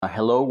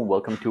Hello and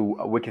welcome to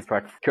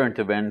Wikistrat's Current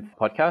Events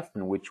podcast,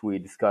 in which we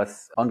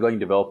discuss ongoing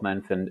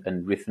developments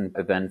and recent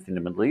events in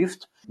the Middle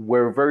East.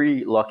 We're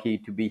very lucky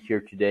to be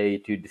here today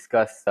to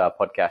discuss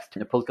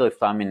podcast Political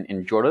Islam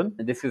in Jordan.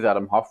 This is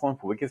Adam Hoffman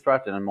for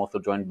Wikistrat, and I'm also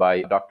joined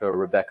by Dr.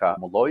 Rebecca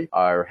Molloy,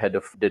 our head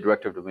of the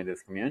director of the Middle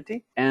East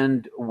community.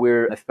 And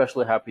we're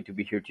especially happy to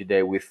be here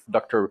today with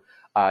Dr.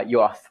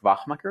 Joas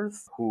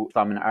Wagemakers, who is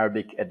Islam in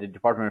Arabic at the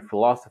Department of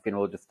Philosophy and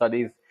Religious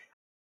Studies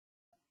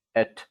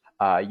at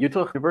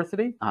Utrecht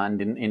University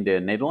and in the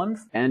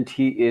Netherlands, and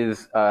he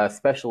is a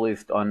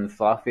specialist on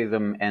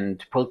Salafism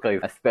and political,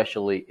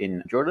 especially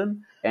in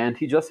Jordan. And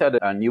he just had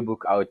a new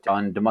book out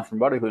on the Muslim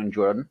Brotherhood in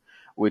Jordan,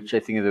 which I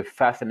think is a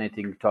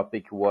fascinating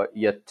topic,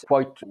 yet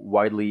quite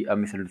widely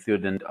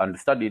misunderstood and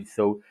understudied.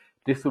 So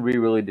this will be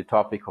really the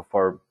topic of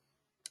our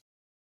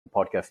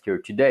podcast here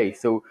today.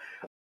 So,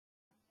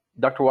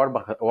 Dr.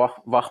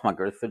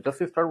 Wagemakers, so just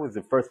to start with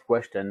the first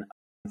question.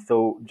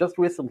 So just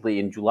recently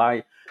in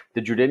July,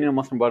 the Jordanian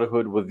Muslim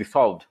Brotherhood was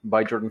dissolved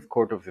by Jordan's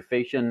Court of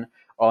Cassation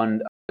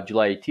on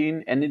July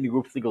 18, ending the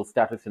group's legal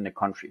status in the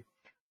country.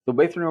 So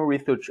based on your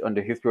research on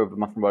the history of the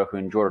Muslim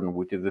Brotherhood in Jordan,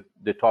 which is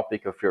the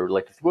topic of your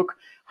latest book,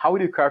 how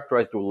would you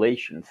characterize the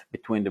relations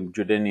between the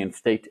Jordanian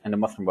state and the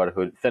Muslim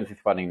Brotherhood since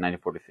its founding in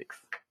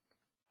 1946?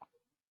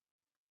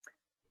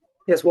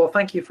 Yes, well,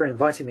 thank you for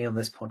inviting me on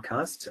this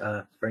podcast.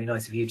 Very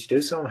nice of you to do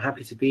so. I'm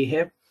happy to be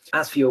here.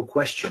 As for your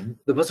question,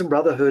 the Muslim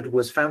Brotherhood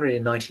was founded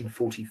in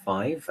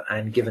 1945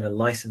 and given a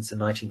license in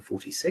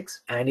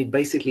 1946. And it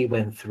basically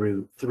went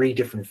through three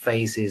different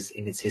phases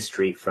in its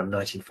history from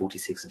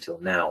 1946 until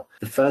now.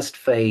 The first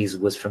phase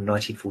was from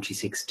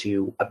 1946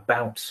 to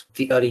about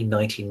the early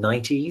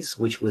 1990s,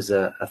 which was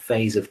a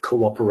phase of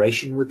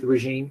cooperation with the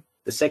regime.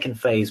 The second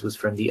phase was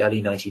from the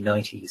early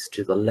 1990s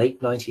to the late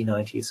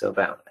 1990s, so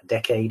about a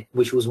decade,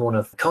 which was one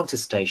of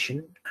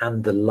contestation.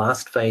 And the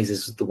last phase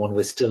is the one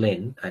we're still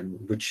in, and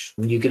which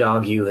you could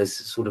argue has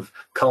sort of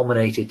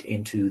culminated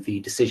into the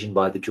decision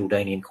by the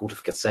Jordanian Court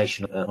of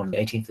Cassation on the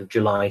 18th of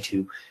July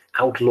to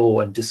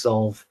outlaw and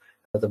dissolve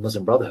the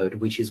Muslim Brotherhood,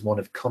 which is one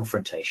of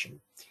confrontation.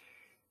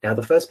 Now,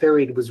 the first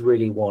period was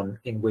really one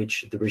in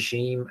which the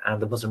regime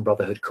and the Muslim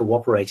Brotherhood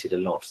cooperated a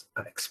lot,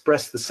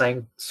 expressed the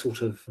same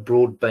sort of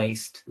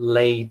broad-based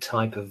lay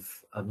type of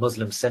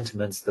Muslim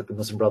sentiments that the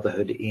Muslim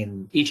Brotherhood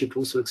in Egypt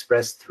also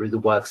expressed through the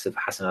works of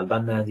Hassan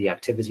al-Banna, the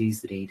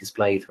activities that he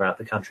displayed throughout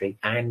the country.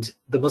 And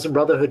the Muslim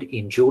Brotherhood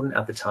in Jordan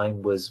at the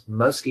time was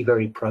mostly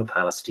very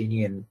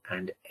pro-Palestinian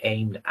and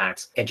aimed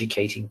at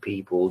educating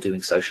people,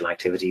 doing social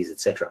activities,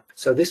 etc.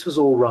 So this was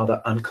all rather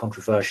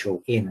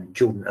uncontroversial in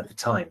Jordan at the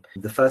time.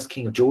 The first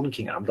king of Jordan,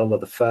 King Abdullah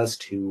I,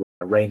 who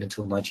reigned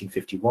until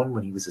 1951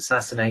 when he was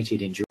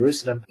assassinated in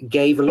Jerusalem,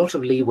 gave a lot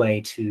of leeway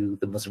to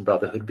the Muslim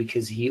Brotherhood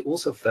because he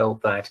also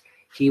felt that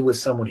he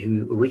was someone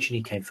who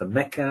originally came from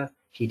Mecca.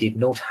 He did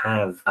not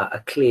have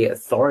a clear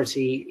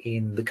authority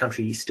in the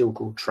country still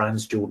called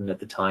Transjordan at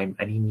the time,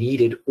 and he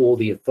needed all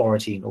the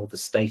authority and all the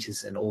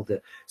status and all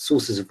the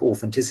sources of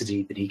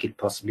authenticity that he could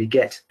possibly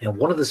get. And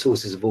one of the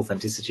sources of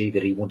authenticity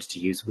that he wanted to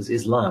use was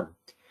Islam.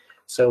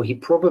 So he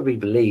probably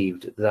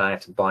believed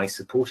that by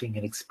supporting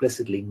an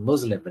explicitly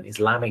Muslim and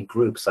Islamic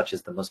group such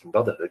as the Muslim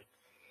Brotherhood,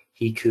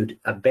 he could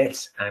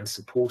abet and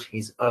support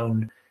his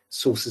own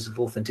sources of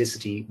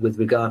authenticity with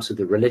regard to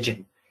the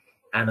religion.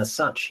 And as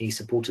such, he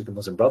supported the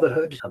Muslim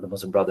Brotherhood, and the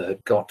Muslim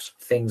Brotherhood got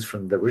things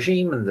from the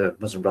regime, and the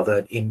Muslim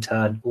Brotherhood in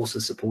turn also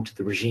supported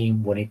the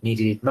regime when it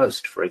needed it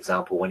most. For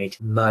example, when it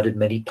murdered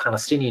many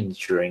Palestinians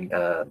during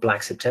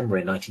Black September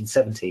in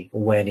 1970,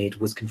 when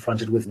it was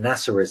confronted with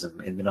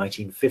Nasserism in the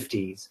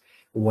 1950s,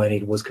 when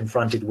it was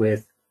confronted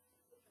with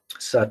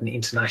certain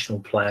international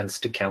plans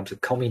to counter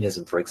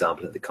communism, for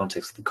example, in the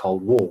context of the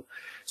Cold War.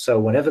 So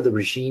whenever the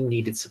regime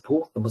needed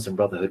support, the Muslim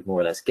Brotherhood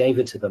more or less gave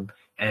it to them,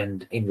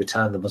 and in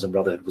return, the Muslim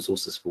Brotherhood was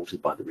also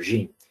supported by the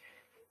regime.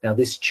 Now,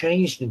 this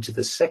changed into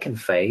the second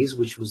phase,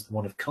 which was the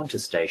one of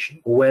contestation,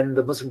 when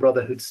the Muslim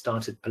Brotherhood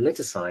started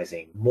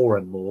politicizing more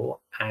and more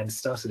and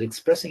started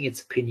expressing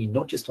its opinion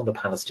not just on the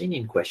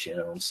Palestinian question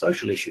and on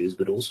social issues,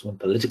 but also on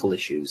political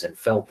issues, and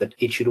felt that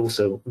it should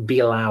also be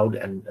allowed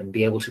and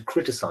be able to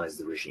criticize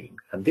the regime.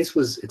 And this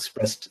was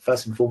expressed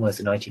first and foremost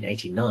in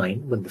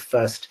 1989, when the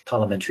first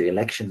parliamentary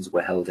elections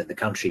were held in the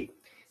country.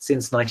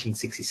 Since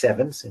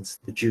 1967, since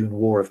the June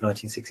War of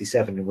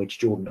 1967, in which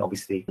Jordan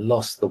obviously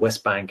lost the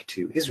West Bank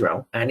to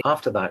Israel. And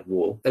after that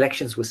war,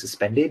 elections were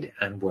suspended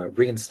and were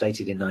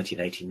reinstated in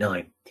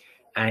 1989.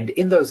 And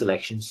in those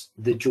elections,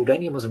 the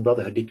Jordanian Muslim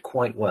Brotherhood did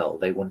quite well.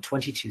 They won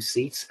 22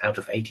 seats out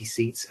of 80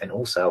 seats, and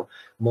also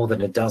more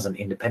than a dozen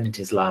independent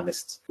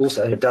Islamists.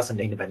 Also, a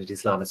dozen independent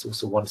Islamists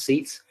also won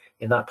seats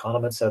in that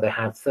parliament, so they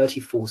had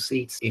 34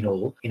 seats in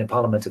all in a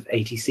parliament of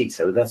 80 seats,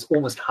 so that's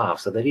almost half,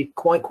 so they did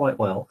quite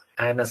well.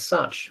 And as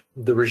such,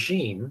 the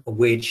regime,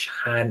 which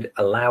had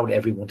allowed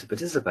everyone to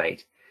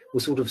participate,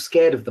 was sort of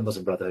scared of the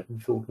Muslim Brotherhood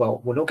and thought,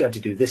 well, we're not going to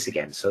do this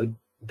again. So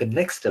the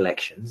next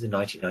elections in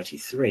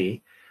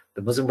 1993,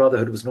 the Muslim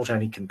Brotherhood was not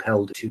only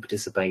compelled to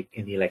participate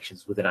in the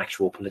elections with an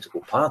actual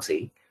political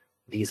party,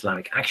 the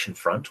Islamic Action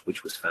Front,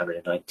 which was founded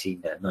in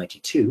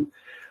 1992,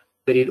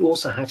 but it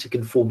also had to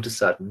conform to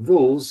certain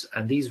rules,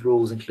 and these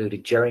rules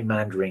included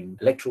gerrymandering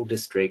electoral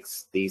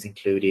districts. These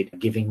included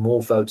giving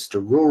more votes to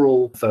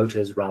rural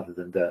voters rather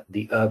than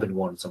the urban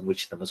ones on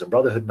which the Muslim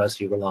Brotherhood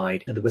mostly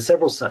relied. And there were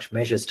several such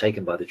measures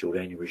taken by the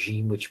Jordanian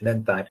regime, which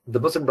meant that the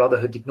Muslim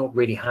Brotherhood did not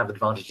really have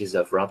advantages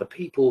over other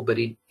people, but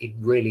it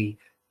really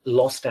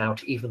lost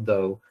out, even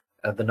though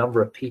the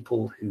number of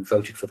people who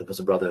voted for the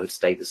Muslim Brotherhood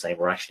stayed the same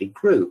or actually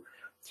grew.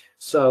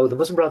 So the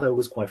Muslim Brotherhood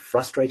was quite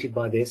frustrated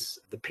by this.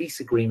 The peace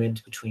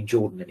agreement between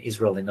Jordan and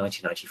Israel in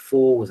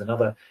 1994 was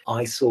another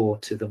eyesore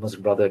to the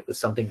Muslim Brotherhood. It was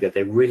something that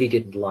they really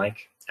didn't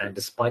like, and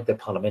despite their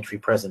parliamentary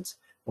presence,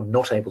 were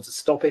not able to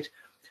stop it.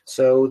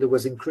 So there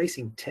was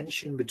increasing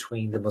tension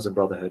between the Muslim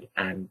Brotherhood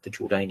and the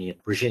Jordanian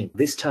regime.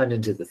 This turned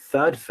into the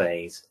third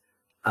phase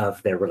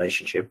of their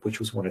relationship, which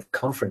was one of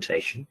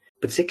confrontation,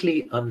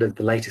 particularly under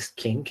the latest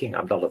king, King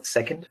Abdullah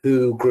II,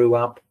 who grew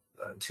up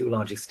to a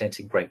large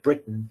extent in Great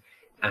Britain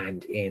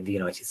and in the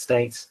United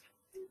States,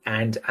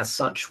 and as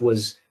such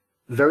was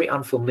very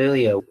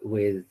unfamiliar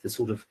with the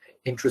sort of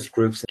interest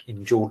groups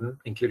in Jordan,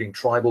 including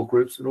tribal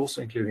groups, but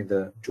also including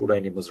the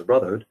Jordanian Muslim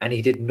Brotherhood. And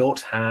he did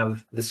not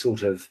have the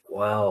sort of,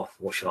 well,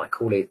 what should I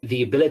call it,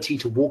 the ability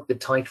to walk the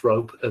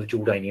tightrope of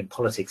Jordanian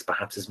politics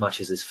perhaps as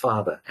much as his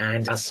father.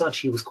 And as such,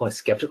 he was quite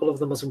skeptical of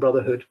the Muslim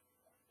Brotherhood.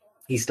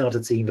 He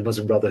started seeing the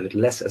Muslim Brotherhood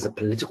less as a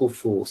political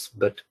force,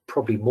 but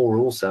probably more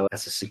also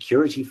as a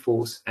security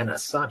force. And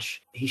as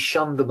such, he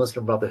shunned the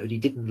Muslim Brotherhood. He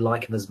didn't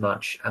like him as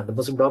much. And the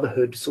Muslim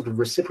Brotherhood sort of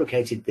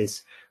reciprocated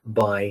this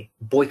by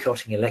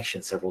boycotting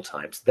elections several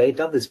times. They had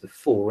done this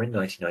before in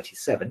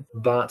 1997,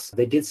 but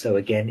they did so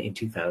again in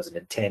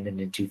 2010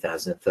 and in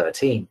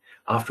 2013,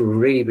 after it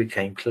really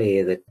became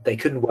clear that they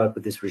couldn't work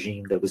with this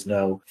regime. There was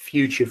no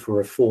future for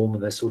reform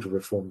and the sort of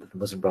reform that the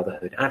Muslim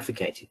Brotherhood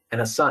advocated.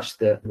 And as such,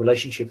 the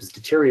relationship has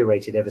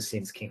deteriorated ever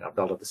since King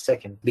Abdullah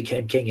II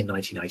became king in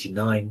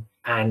 1999.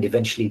 And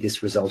eventually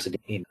this resulted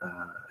in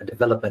a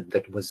development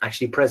that was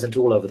actually present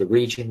all over the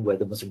region, where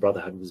the Muslim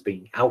Brotherhood was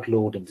being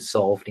outlawed and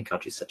dissolved in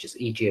countries such as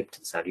Egypt,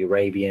 Saudi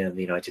Arabia, and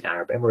the United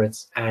Arab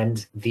Emirates.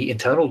 And the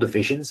internal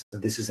divisions,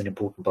 and this is an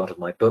important part of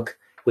my book,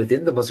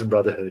 within the Muslim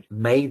Brotherhood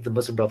made the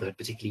Muslim Brotherhood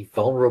particularly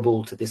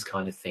vulnerable to this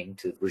kind of thing,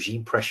 to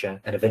regime pressure,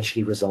 and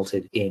eventually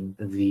resulted in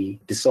the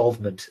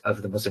dissolvement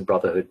of the Muslim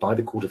Brotherhood by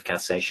the Court of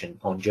Cassation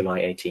on July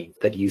 18th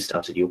that you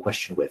started your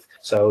question with.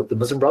 So the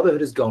Muslim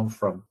Brotherhood has gone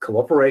from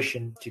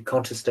cooperation to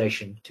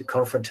contestation to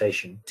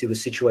confrontation to a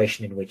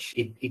situation in which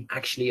it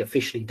actually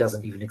officially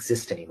doesn't even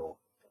exist anymore.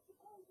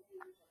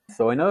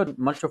 So I know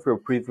much of your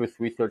previous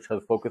research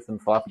has focused on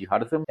Salafi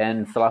jihadism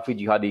and Salafi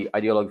jihadi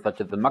ideologues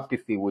such as the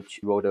Maqdisi, which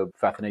you wrote a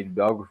fascinating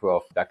biography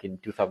of back in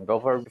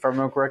 2012, if I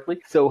remember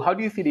correctly. So how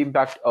do you see the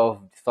impact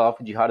of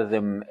Salafi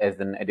jihadism as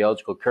an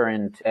ideological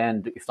current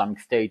and Islamic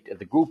State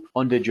as a group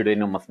on the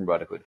Jordanian Muslim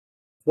Brotherhood?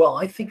 Well,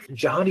 I think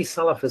jihadi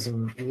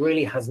Salafism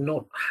really has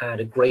not had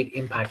a great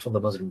impact on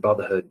the Muslim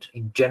Brotherhood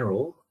in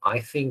general. I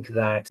think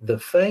that the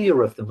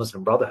failure of the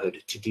Muslim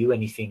Brotherhood to do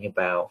anything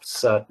about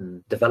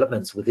certain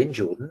developments within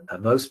Jordan,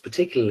 most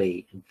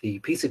particularly the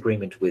peace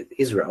agreement with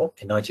Israel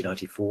in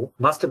 1994,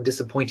 must have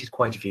disappointed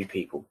quite a few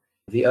people.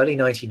 The early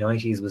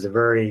 1990s was a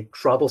very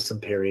troublesome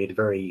period, a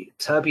very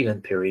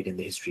turbulent period in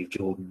the history of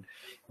Jordan,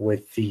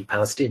 with the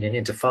Palestinian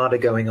Intifada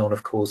going on,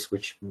 of course,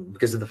 which,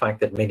 because of the fact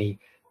that many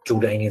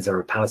Jordanians are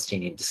of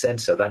Palestinian descent,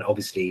 so that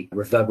obviously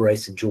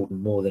reverberates in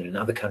Jordan more than in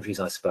other countries,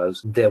 I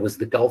suppose. There was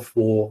the Gulf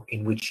War,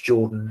 in which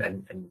Jordan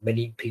and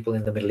many people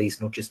in the Middle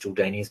East, not just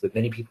Jordanians, but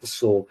many people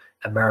saw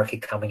America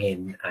coming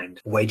in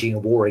and waging a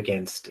war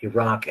against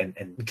Iraq, and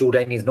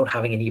Jordanians not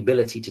having any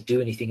ability to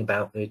do anything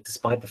about it,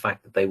 despite the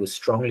fact that they were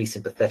strongly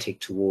sympathetic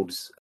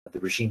towards the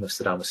regime of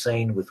Saddam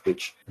Hussein, with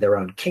which their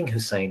own King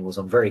Hussein was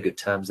on very good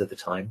terms at the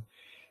time.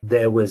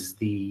 There was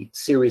the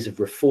series of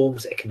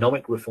reforms,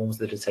 economic reforms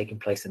that had taken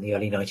place in the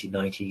early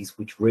 1990s,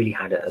 which really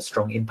had a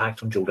strong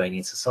impact on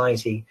Jordanian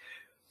society.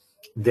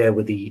 There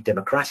were the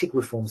democratic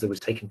reforms that were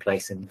taking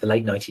place in the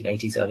late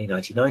 1980s, early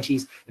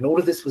 1990s, and all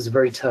of this was a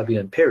very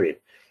turbulent period.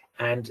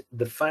 And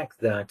the fact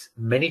that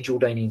many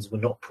Jordanians were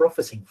not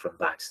profiting from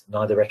that,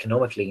 neither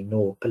economically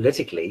nor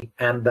politically,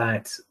 and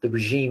that the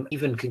regime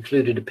even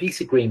concluded a peace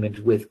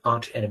agreement with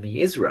arch enemy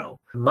Israel,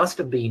 must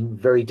have been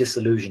very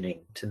disillusioning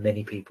to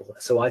many people.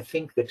 So I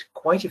think that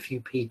quite a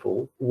few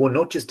people were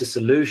not just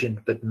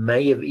disillusioned, but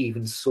may have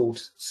even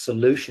sought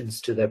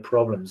solutions to their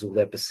problems or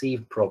their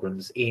perceived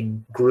problems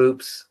in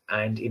groups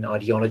and in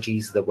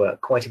ideologies that were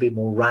quite a bit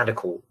more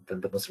radical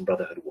than the Muslim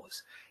Brotherhood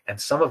was. And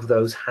some of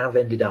those have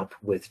ended up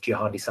with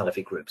jihadi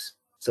Salafi groups.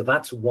 So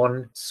that's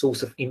one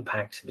source of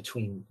impact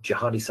between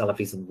jihadi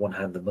Salafis on one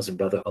hand, the Muslim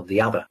Brotherhood on the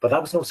other. But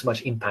that was not so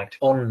much impact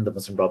on the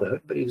Muslim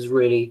Brotherhood, but it was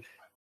really,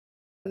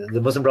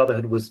 the Muslim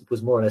Brotherhood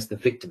was more or less the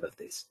victim of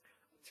this.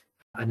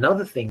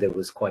 Another thing that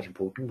was quite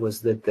important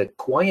was that the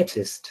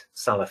quietist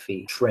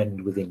Salafi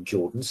trend within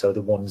Jordan, so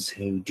the ones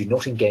who do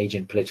not engage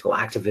in political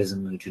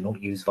activism, who do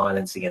not use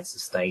violence against the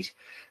state,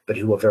 but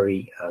who are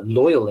very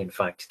loyal, in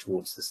fact,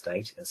 towards the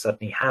state, and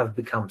certainly have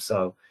become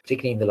so,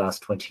 particularly in the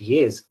last 20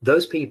 years,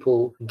 those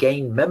people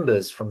gained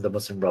members from the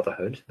Muslim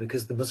Brotherhood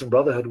because the Muslim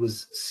Brotherhood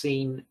was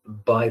seen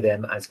by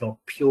them as not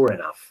pure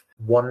enough.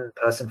 One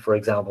person, for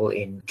example,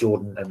 in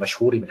Jordan,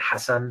 Mashhur ibn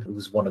Hassan, who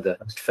was one of the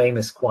most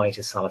famous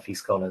quietist Salafi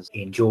scholars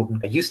in Jordan,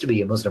 used to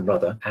be a Muslim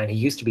brother, and he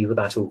used to be with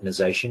that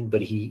organization,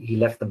 but he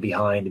left them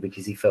behind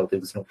because he felt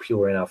it was not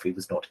pure enough, it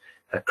was not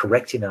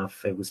correct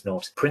enough, it was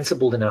not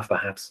principled enough,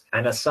 perhaps.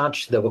 And as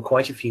such, there were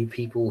quite a few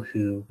people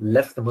who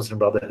left the Muslim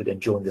Brotherhood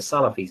and joined the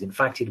Salafis. In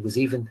fact, it was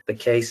even the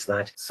case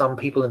that some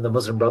people in the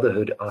Muslim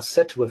Brotherhood are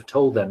said to have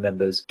told their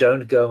members,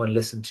 don't go and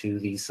listen to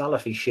the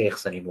Salafi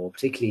sheikhs anymore,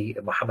 particularly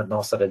Muhammad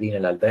Nasir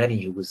ad-Din al-Albani,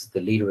 who was the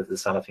leader of the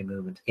Salafi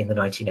movement in the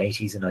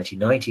 1980s and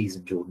 1990s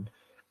in Jordan.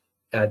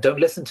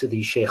 Don't listen to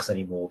these sheikhs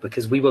anymore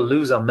because we will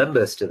lose our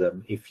members to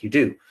them if you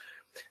do.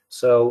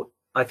 So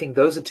I think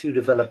those are two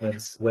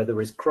developments where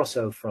there is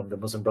crossover from the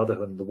Muslim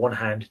Brotherhood on the one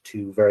hand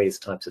to various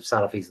types of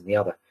Salafis on the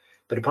other.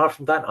 But apart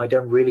from that, I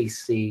don't really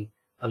see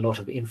a lot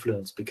of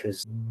influence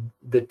because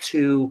the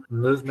two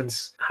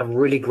movements have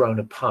really grown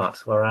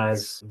apart,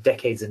 whereas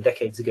decades and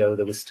decades ago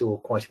there was still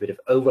quite a bit of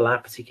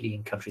overlap, particularly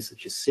in countries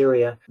such as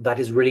Syria. That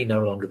is really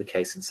no longer the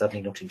case, and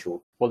certainly not in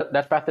Jordan. Well,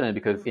 that's fascinating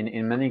because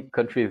in many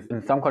countries,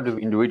 in some countries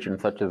in the region,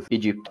 such as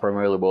Egypt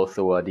primarily, but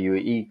also the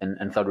UAE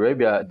and Saudi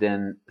Arabia,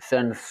 then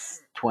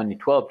since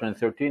 2012,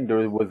 2013,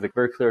 there was a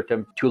very clear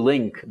attempt to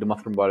link the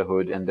Muslim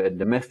Brotherhood and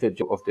the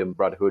message of the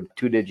Brotherhood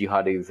to the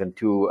jihadis and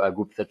to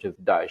groups such as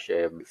Daesh,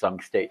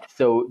 Islamic State.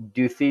 So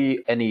do you see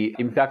any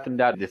impact on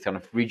that, this kind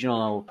of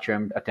regional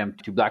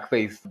attempt to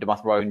blackface the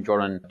Muslim Brotherhood in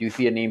Jordan? Do you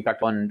see any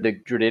impact on the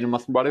Jordanian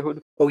Muslim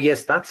Brotherhood? Oh,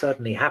 yes, that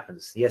certainly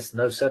happens. Yes,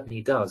 no,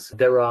 certainly does.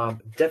 There are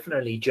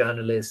definitely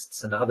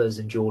journalists and others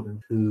in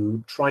Jordan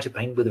who try to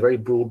paint with a very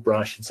broad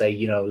brush and say,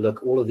 you know,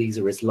 look, all of these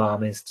are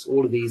Islamists.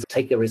 All of these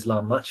take their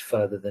Islam much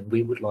further than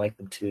we would like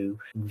them to.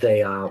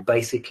 They are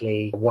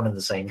basically one and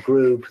the same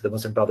group. The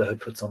Muslim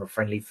Brotherhood puts on a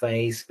friendly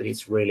face, but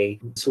it's really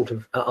sort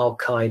of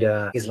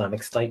Al-Qaeda,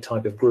 Islamic State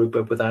type of group,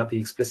 but without the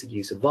explicit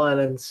use of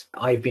violence.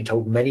 I've been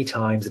told many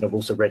times, and I've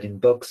also read in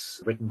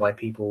books written by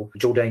people,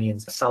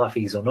 Jordanians,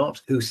 Salafis or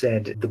not, who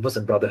said the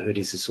Muslim Brotherhood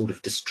is a sort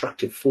of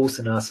destructive force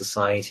in our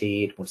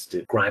society. It wants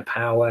to grab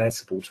power, it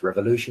supports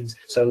revolutions.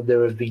 So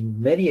there have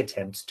been many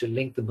attempts to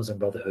link the Muslim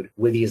Brotherhood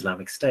with the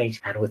Islamic State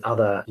and with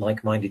other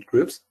like-minded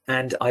groups.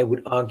 And I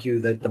would argue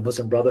that the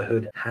Muslim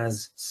Brotherhood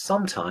has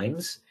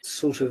sometimes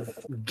sort of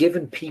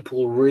given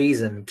people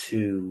reason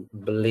to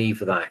believe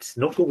that.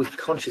 Not always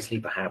consciously,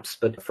 perhaps,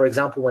 but for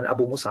example, when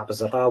Abu Mus'ab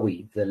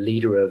al-Zarqawi, the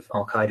leader of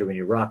Al-Qaeda in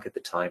Iraq at the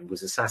time,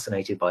 was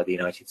assassinated by the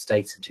United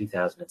States in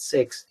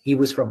 2006, he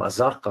was from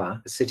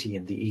Azarqa, a city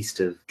in the east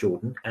of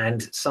Jordan,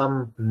 and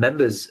some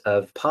members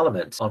of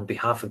parliament on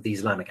behalf of the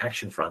Islamic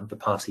Action Front, the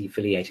party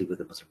affiliated with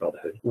the Muslim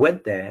Brotherhood,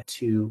 went there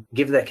to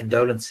give their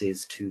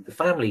condolences to the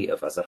family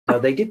of Azarqa. Now,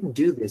 they didn't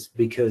do this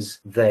because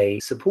they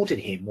supported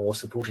him or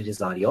supported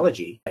his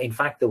ideology. In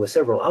fact, there were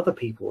several other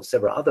people,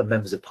 several other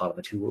members of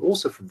parliament who were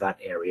also from that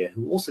area,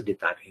 who also did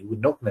that, who were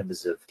not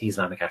members of the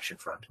Islamic Action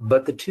Front.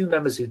 But the two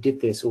members who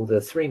did this, or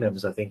the three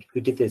members, I think,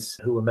 who did this,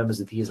 who were members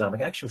of the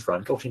Islamic Action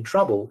Front, got in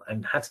trouble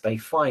and had to pay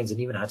fines and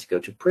even had to go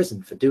to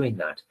prison for doing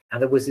that.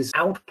 And there was this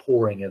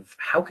outpouring of,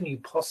 how can you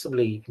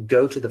possibly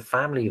go to the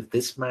family of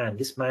this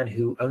man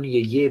who only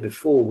a year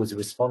before was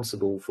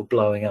responsible for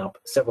blowing up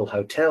several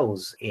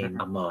hotels in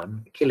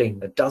Amman,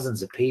 killing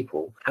dozens of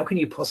people. How can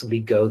you possibly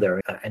go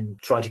there and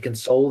try to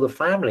console the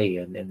family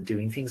and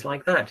doing things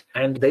like that?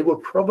 And they were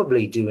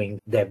probably doing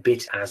their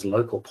bit as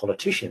local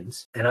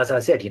politicians. And as I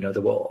said, you know,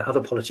 there were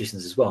other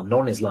politicians as well,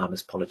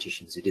 non-Islamist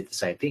politicians who did the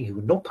same thing, who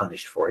were not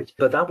punished for it.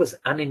 But that was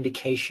an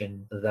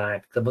indication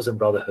that the Muslim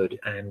Brotherhood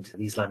and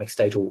the Islamic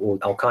State, or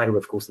Al-Qaeda,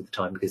 of course, at the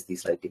time, because the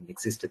state didn't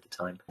exist at the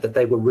time, that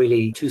they were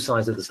really two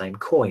sides of the same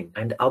coin.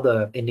 And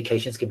other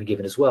indications can be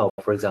given as well.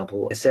 For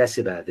example,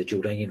 Sibah, the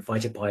Jordanian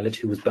fighter pilot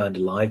who was burned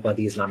alive by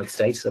the Islamic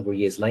State several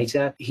years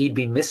later, he'd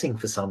been missing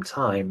for some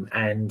time,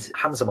 and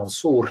Hamza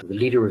Mansour, the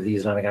leader of the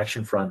Islamic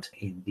Action Front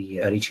in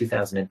the early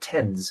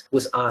 2010s,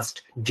 was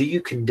asked, do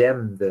you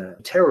condemn the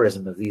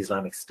terrorism of the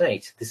Islamic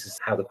State? This is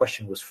how the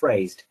question was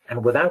phrased.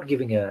 And without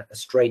giving a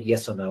straight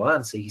yes or no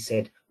answer, he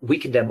said, we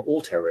condemn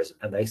all terrorism.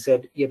 And they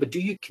said, yeah, but do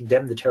you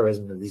condemn the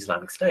terrorism of the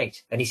Islamic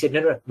State? And he said,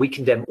 no, we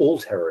condemn all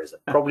terrorism,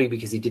 probably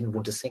because he didn't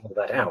want to single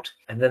that out.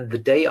 And then the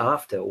day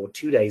after, or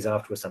 2 days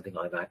after, or something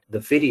like that, the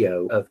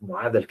video of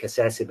Mu'adh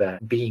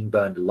al-Sibah being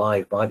burned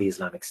alive by the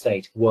Islamic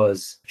State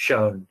was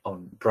shown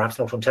on, perhaps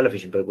not on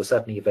television, but it was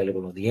certainly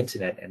available on the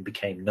internet and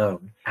became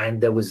known.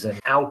 And there was an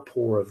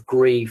outpour of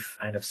grief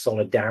and of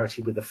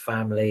solidarity with the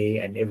family.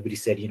 And everybody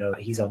said, you know,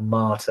 he's our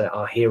martyr,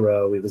 our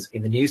hero. It was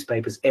in the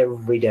newspapers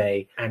every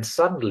day. And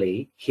suddenly,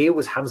 here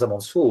was Hamza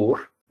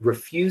Mansour,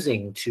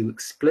 refusing to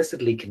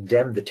explicitly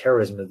condemn the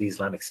terrorism of the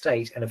Islamic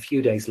State. And a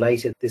few days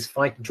later, this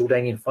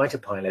Jordanian fighter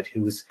pilot,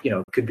 who was,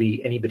 could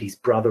be anybody's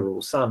brother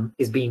or son,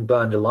 is being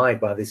burned alive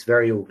by this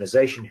very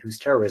organization whose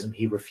terrorism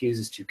he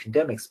refuses to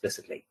condemn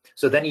explicitly.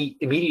 So then he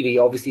immediately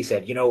obviously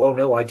said, oh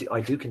no,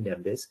 I do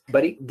condemn this.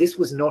 But this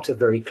was not a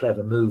very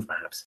clever move,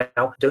 perhaps.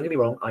 Now, don't get me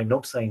wrong, I'm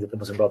not saying that the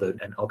Muslim Brotherhood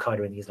and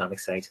Al-Qaeda and the Islamic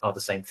State are the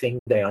same thing.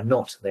 They are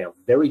not. They are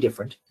very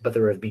different. But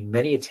there have been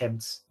many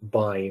attempts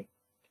by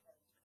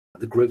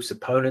the group's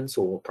opponents,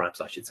 or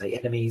perhaps I should say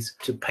enemies,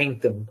 to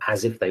paint them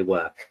as if they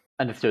were.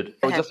 Understood.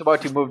 I was just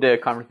about to move the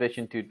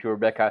conversation to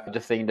Rebecca,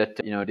 just saying that,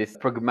 this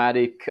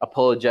pragmatic,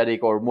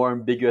 apologetic, or more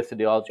ambiguous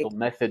ideological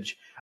message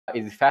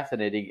is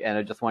fascinating, and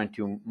I just wanted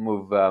to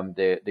move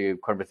the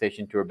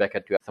conversation to Rebecca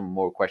to ask some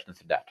more questions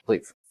to that,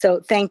 please. So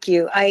thank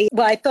you. I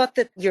thought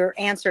that your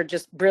answer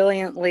just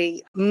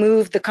brilliantly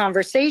moved the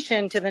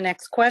conversation to the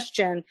next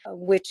question,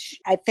 which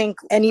I think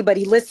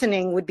anybody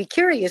listening would be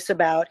curious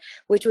about,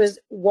 which was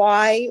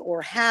why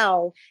or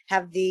how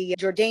have the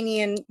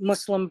Jordanian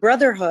Muslim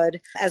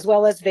Brotherhood, as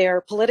well as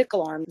their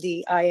political arm,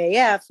 the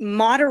IAF,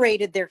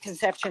 moderated their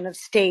conception of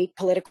state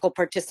political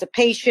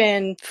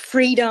participation,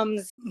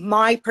 freedoms.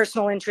 My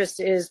personal interest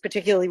is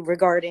particularly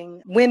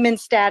regarding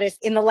women's status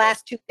in the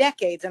last 2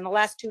 decades. And the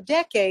last 2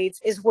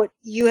 decades is what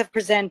you have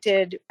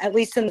presented, at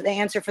least in the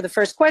answer for the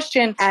first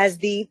question, as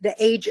the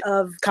age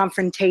of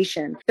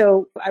confrontation.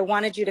 So I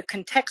wanted you to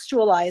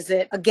contextualize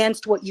it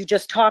against what you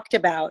just talked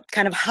about,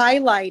 kind of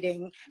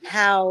highlighting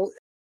how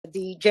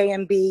the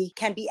JMB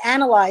can be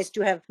analyzed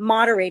to have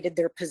moderated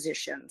their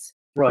positions.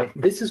 Right.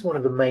 This is one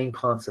of the main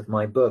parts of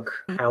my book,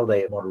 how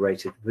they are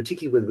moderated,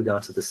 particularly with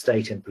regard to the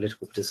state and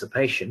political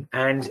participation.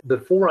 And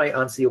before I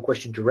answer your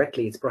question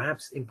directly, it's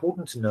perhaps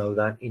important to know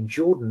that in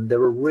Jordan, there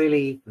are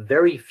really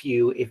very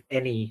few, if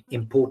any,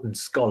 important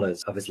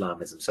scholars of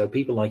Islamism. So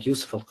people like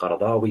Yusuf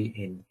al-Qaradawi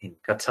in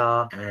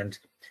Qatar, and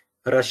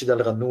Rashid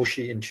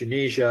al-Ghannouchi in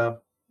Tunisia,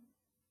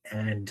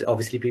 and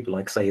obviously people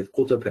like Sayyid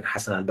Qutb and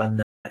Hassan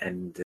al-Banna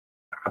and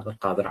Abdul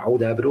Qadir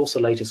Auda, but also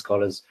later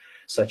scholars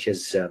such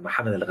as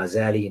Muhammad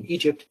al-Ghazali in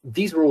Egypt.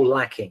 These were all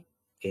lacking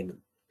in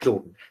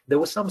Jordan. There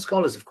were some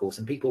scholars, of course,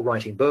 and people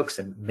writing books,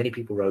 and many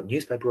people wrote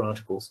newspaper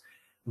articles,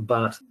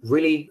 but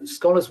really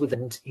scholars with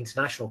an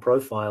international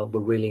profile were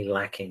really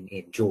lacking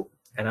in Jordan.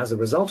 And as a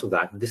result of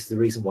that, and this is the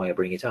reason why I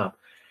bring it up,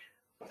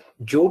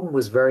 Jordan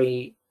was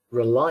very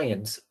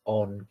reliant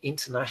on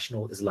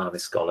international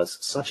Islamist scholars,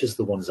 such as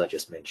the ones I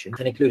just mentioned,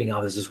 and including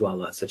others as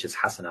well, such as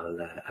Hassan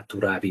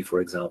al-Turabi,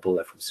 for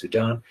example, from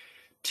Sudan,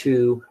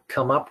 to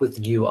come up with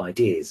new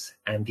ideas.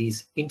 And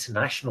these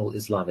international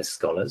Islamist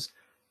scholars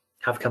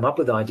have come up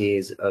with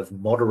ideas of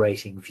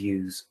moderating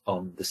views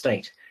on the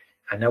state.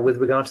 And now with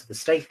regard to the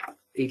state,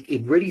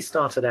 it really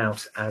started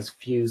out as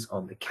views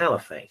on the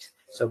caliphate.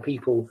 So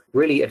people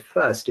really at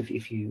first,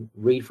 if you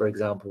read, for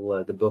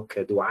example, the book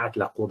Du'at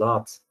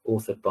al-Qudat,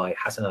 authored by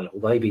Hassan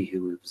al-Hudaybi,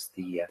 who was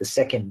the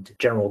second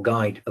general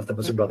guide of the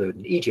Muslim Brotherhood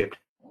in Egypt,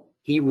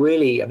 he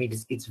really,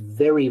 it's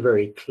very,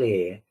 very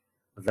clear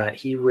that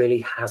he really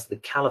has the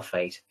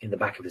caliphate in the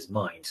back of his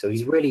mind. So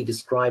he's really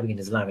describing an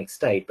Islamic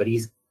state, but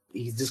he's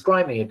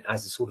describing it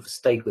as a sort of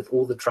state with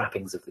all the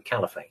trappings of the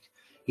caliphate.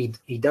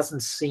 He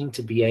doesn't seem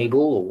to be able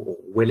or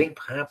willing,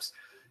 perhaps,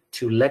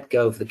 to let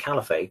go of the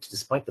caliphate,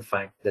 despite the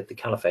fact that the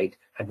caliphate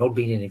had not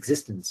been in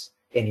existence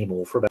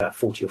anymore for about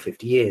 40 or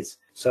 50 years.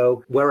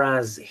 So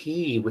whereas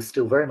he was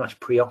still very much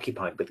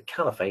preoccupied with the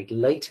caliphate,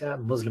 later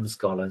Muslim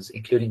scholars,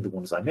 including the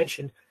ones I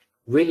mentioned,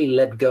 really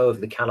let go of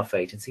the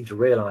caliphate and seem to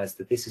realize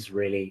that this is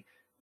really,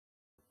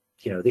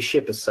 this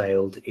ship has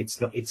sailed,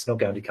 it's not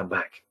going to come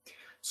back.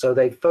 So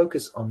they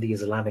focus on the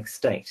Islamic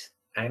State,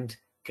 and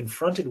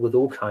confronted with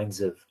all kinds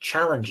of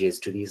challenges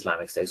to the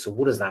Islamic State. So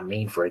what does that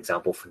mean, for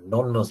example, for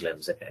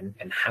non-Muslims?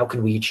 And how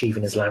can we achieve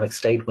an Islamic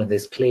State when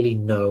there's clearly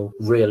no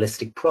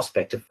realistic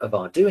prospect of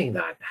our doing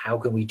that? How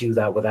can we do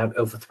that without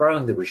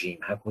overthrowing the regime?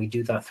 How can we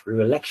do that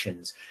through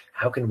elections?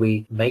 How can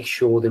we make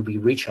sure that we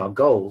reach our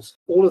goals?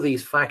 All of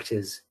these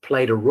factors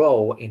played a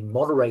role in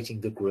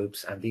moderating the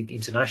groups and the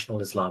international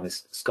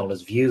Islamist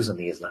scholars' views on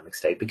the Islamic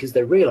State, because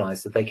they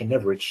realized that they can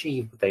never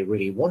achieve what they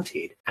really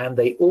wanted. And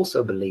they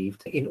also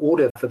believed in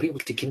order for people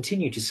to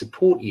continue to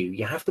support you,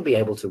 you have to be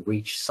able to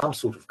reach some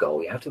sort of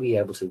goal. You have to be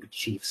able to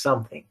achieve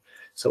something.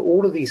 So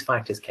all of these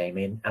factors came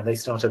in, and they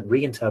started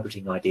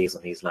reinterpreting ideas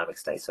on the Islamic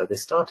State. So they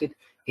started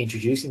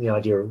introducing the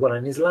idea of, well,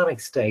 an Islamic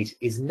State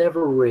is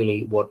never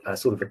really what a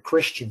sort of a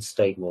Christian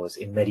state was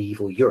in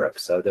medieval Europe.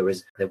 So there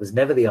was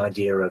never the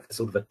idea of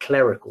sort of a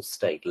clerical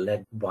state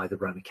led by the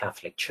Roman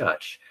Catholic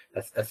Church,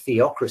 a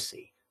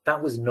theocracy.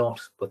 That was not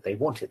what they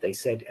wanted. They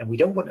said, and we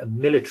don't want a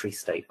military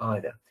state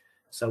either.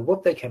 So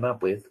what they came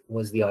up with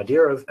was the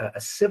idea of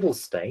a civil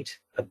state,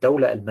 a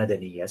dawla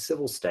al-madaniyya, a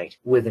civil state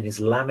with an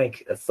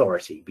Islamic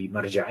authority, bi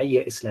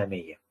marja'iyya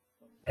islamiyya.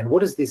 And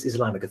what does this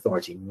Islamic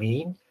authority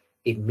mean?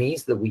 It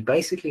means that we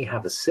basically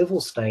have a civil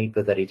state,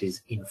 but that it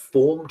is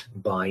informed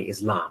by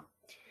Islam.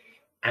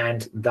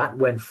 And that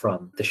went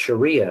from the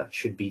Sharia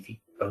should be the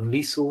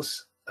only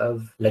source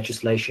of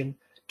legislation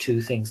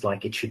to things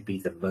like it should be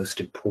the most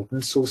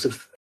important source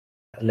of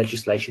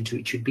legislation to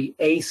it should be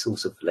a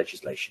source of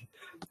legislation.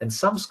 And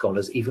some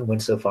scholars even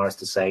went so far as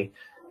to say,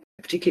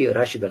 particularly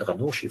Rashid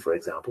al-Ghanouchi, for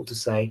example, to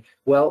say,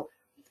 well,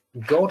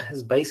 God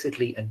has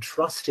basically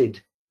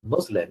entrusted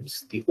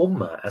Muslims, the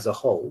Ummah as a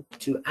whole,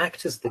 to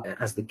act as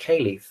the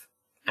caliph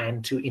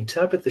and to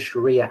interpret the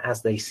Sharia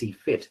as they see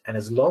fit. And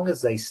as long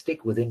as they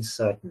stick within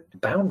certain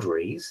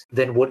boundaries,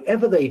 then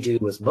whatever they do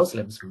as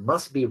Muslims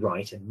must be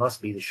right and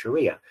must be the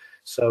Sharia.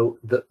 So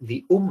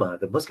the Ummah,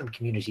 the Muslim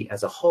community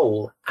as a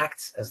whole,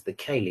 acts as the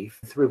caliph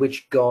through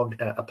which God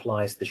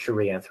applies the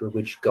Sharia, through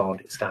which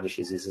God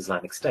establishes his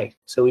Islamic State.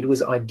 So it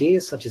was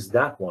ideas such as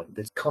that one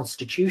that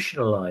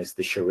constitutionalized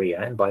the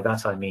Sharia, and by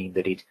that I mean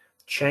that it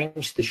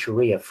changed the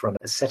Sharia from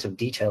a set of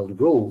detailed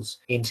rules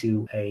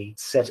into a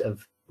set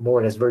of more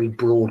or less very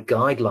broad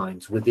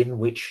guidelines within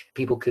which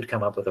people could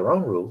come up with their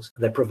own rules.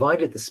 That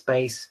provided the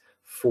space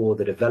for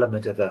the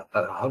development of a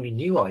wholly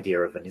new idea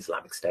of an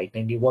Islamic State,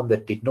 namely one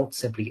that did not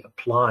simply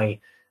apply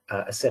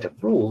a set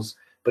of rules,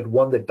 but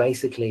one that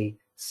basically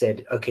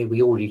said, okay,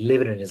 we already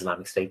live in an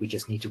Islamic State, we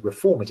just need to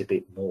reform it a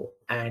bit more.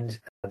 And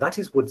that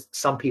is what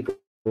some people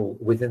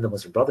within the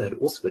Muslim Brotherhood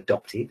also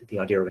adopted, the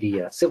idea of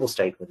the civil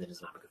state within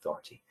Islamic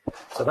authority.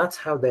 So that's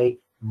how they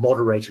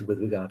moderated with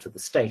regard to the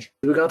state.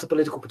 With regard to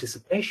political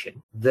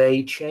participation,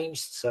 they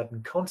changed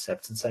certain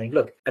concepts and saying,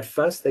 look, at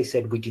first they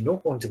said, we do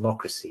not want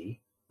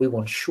democracy, we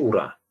want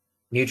shura,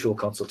 mutual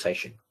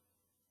consultation,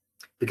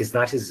 because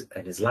that is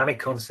an Islamic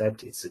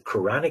concept, it's a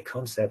Quranic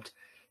concept,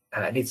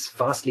 and it's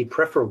vastly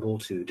preferable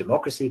to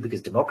democracy,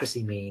 because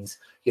democracy means,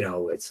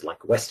 it's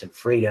like Western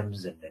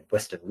freedoms and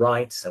Western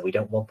rights, and we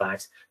don't want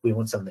that. We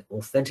want something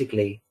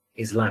authentically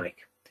Islamic.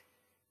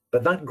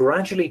 But that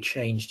gradually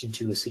changed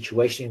into a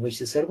situation in which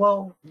they said,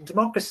 well,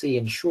 democracy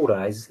and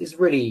shura is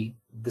really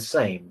the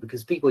same,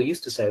 because people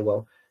used to say,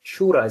 well,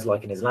 shura is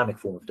like an Islamic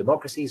form of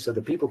democracy, so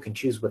the people can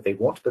choose what they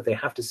want, but they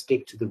have to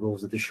stick to the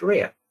rules of the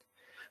Sharia.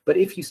 But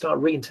if you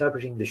start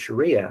reinterpreting the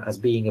Sharia as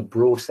being a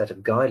broad set of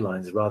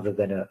guidelines rather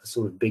than a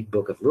sort of big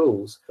book of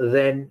rules,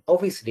 then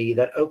obviously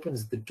that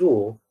opens the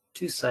door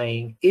to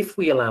saying, if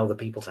we allow the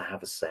people to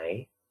have a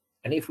say,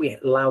 and if we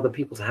allow the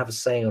people to have a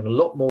say on a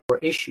lot more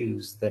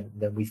issues than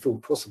we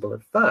thought possible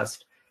at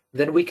first,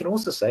 then we can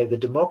also say that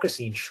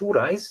democracy and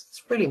shura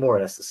is really more or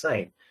less the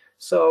same.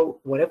 So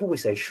whenever we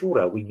say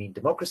shura, we mean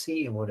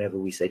democracy, and whenever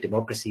we say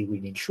democracy, we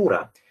mean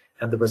shura.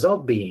 And the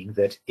result being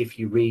that if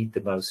you read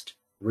the most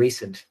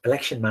recent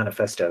election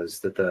manifestos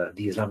that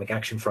the Islamic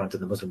Action Front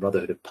and the Muslim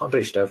Brotherhood have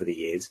published over the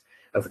years,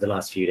 over the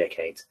last few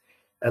decades,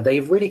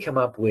 they've really come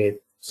up with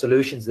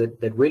solutions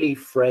that really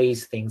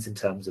phrase things in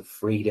terms of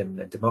freedom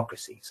and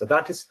democracy. So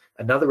that is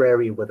another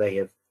area where they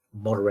have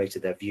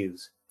moderated their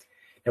views.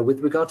 Now, with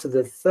regard to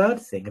the third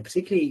thing, and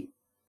particularly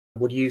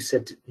what you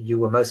said you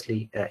were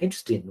mostly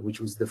interested in, which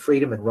was the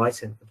freedom and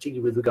rights, and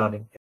particularly with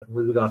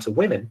regard to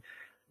women,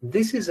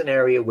 this is an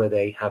area where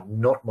they have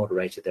not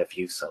moderated their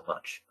views so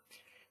much.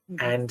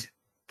 And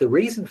the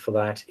reason for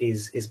that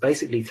is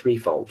basically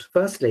threefold.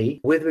 Firstly,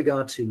 with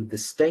regard to the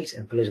state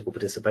and political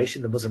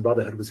participation, the Muslim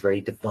Brotherhood was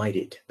very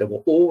divided. There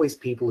were always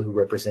people who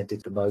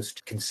represented the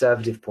most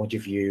conservative point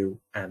of view,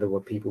 and there were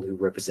people who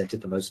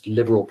represented the most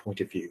liberal point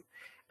of view.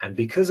 And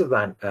because of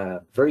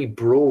that very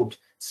broad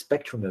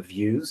spectrum of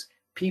views,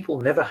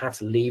 people never had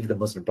to leave the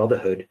Muslim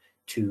Brotherhood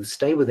to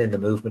stay within the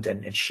movement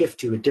and shift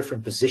to a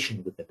different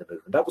position within the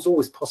movement. That was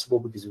always possible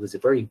because it was a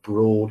very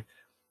broad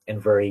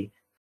and very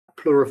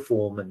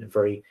pluriform and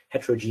very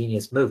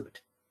heterogeneous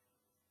movement.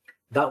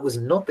 That was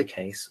not the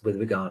case with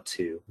regard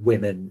to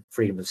women,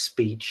 freedom of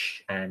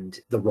speech, and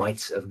the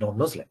rights of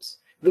non-Muslims.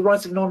 The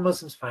rights of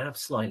non-Muslims,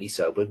 perhaps slightly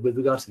so, but with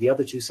regard to the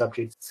other two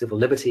subjects, civil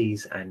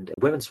liberties and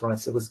women's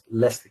rights, it was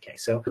less the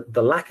case. So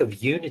the lack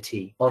of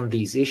unity on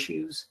these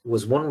issues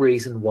was one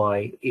reason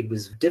why it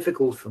was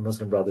difficult for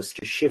Muslim brothers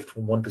to shift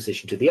from one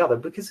position to the other,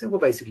 because they were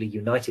basically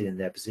united in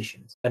their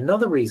positions.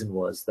 Another reason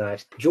was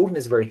that Jordan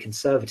is a very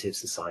conservative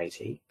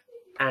society,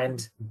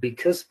 and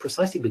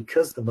precisely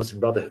because the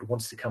Muslim Brotherhood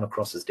wants to come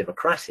across as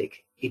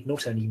democratic, it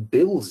not only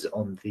builds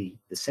on the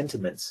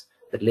sentiments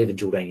that live in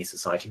Jordanian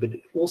society, but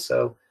it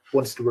also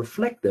wants to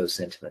reflect those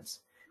sentiments.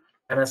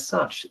 And as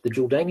such, the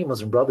Jordanian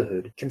Muslim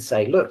Brotherhood can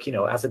say, look,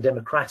 as a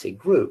democratic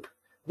group,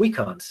 we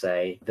can't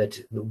say that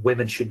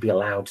women should be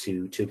allowed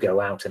to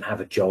go out and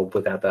have a job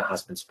without their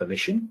husband's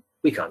permission.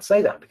 We can't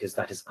say that because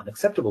that is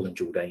unacceptable in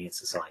Jordanian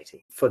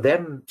society. For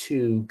them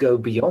to go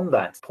beyond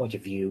that point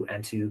of view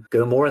and to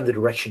go more in the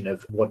direction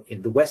of what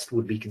in the West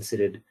would be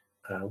considered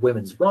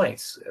women's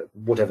rights,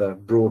 whatever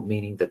broad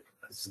meaning that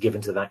is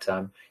given to that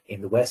term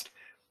in the West,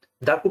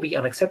 that would be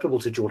unacceptable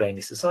to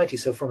Jordanian society.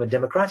 So from a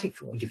democratic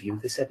point of view,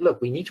 they said,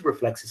 look, we need to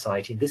reflect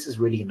society. This is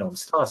really a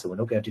non-starter. We're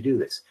not going to do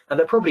this. And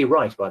they're probably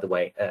right, by the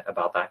way,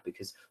 about that,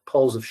 because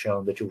polls have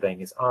shown that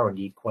Jordanians are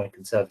indeed quite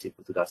conservative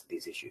with regards to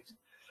these issues.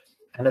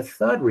 And a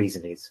third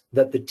reason is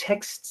that the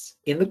texts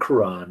in the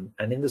Quran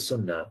and in the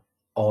Sunnah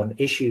on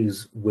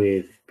issues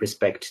with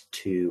respect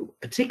to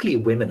particularly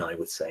women, I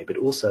would say, but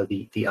also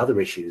the other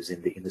issues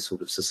in the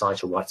sort of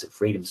societal rights and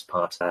freedoms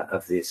part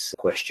of this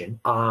question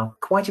are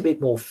quite a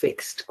bit more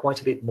fixed, quite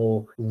a bit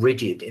more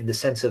rigid, in the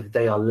sense of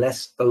they are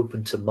less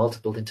open to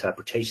multiple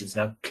interpretations.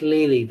 Now,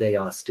 clearly they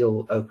are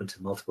still open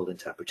to multiple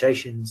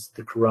interpretations,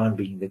 the Quran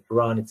being the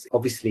Quran. It's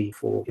obviously,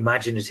 for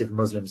imaginative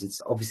Muslims,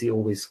 it's obviously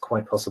always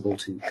quite possible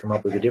to come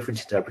up with a different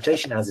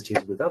interpretation, as it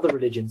is with other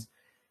religions.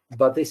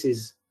 But this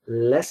is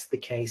less the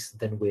case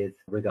than with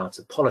regard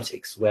to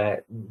politics,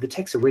 where the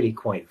texts are really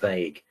quite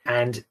vague.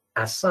 And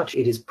as such,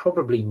 it is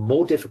probably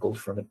more difficult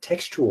from a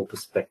textual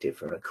perspective,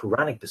 from a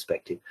Quranic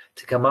perspective,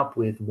 to come up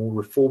with more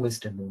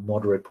reformist and more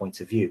moderate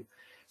points of view.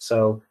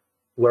 So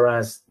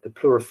whereas the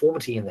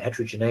pluriformity and the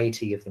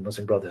heterogeneity of the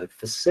Muslim Brotherhood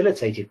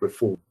facilitated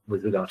reform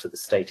with regard to the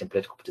state and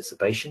political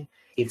participation,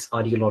 its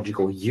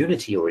ideological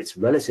unity, or its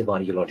relative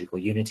ideological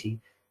unity,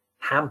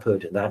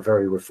 hampered that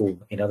very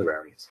reform in other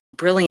areas.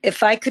 Brilliant.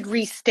 If I could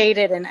restate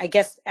it and I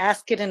guess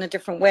ask it in a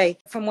different way,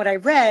 from what I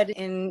read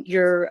in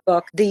your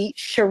book, the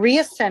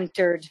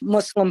Sharia-centered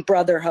Muslim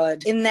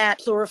Brotherhood, in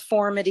that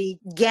pluriformity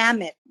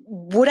gamut,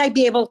 would I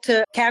be able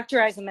to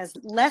characterize them as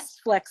less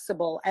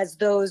flexible as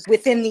those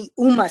within the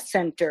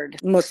Ummah-centered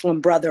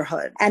Muslim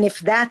Brotherhood? And if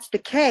that's the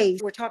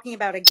case, we're talking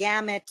about a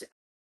gamut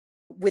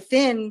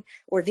within,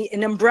 or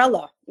an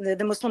umbrella,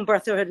 the Muslim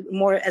Brotherhood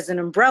more as an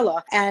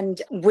umbrella.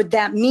 And would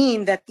that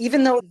mean that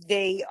even though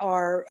they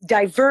are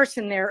diverse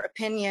in their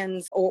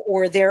opinions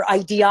or their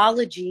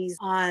ideologies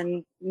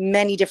on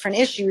many different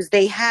issues,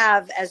 they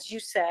have, as you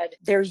said,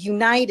 they're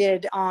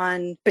united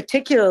on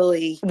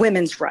particularly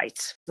women's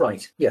rights?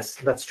 Right. Yes,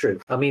 that's true.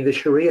 I mean, the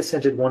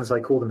Sharia-centered ones, I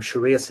call them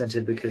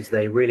Sharia-centered because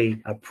they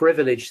really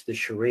privilege the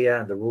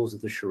Sharia and the rules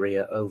of the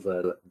Sharia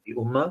over the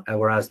Ummah,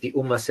 whereas the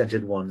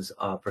Ummah-centered ones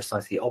are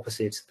precisely the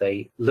opposite.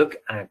 They look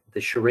at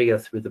the Sharia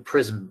through the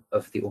prism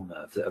of the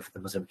Ummah, of the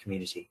Muslim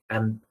community.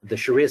 And the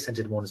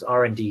Sharia-centered ones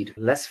are indeed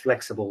less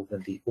flexible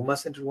than the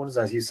Ummah-centered ones,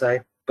 as you say.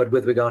 But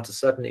with regard to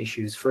certain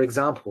issues, for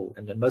example,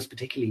 and most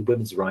particularly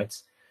women's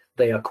rights,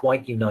 they are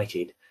quite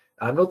united.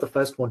 I'm not the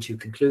first one to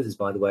conclude this,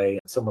 by the way.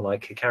 Someone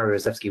like Hikari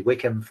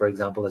Rozevsky-Wickham, for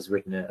example, has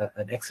written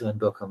an excellent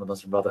book on the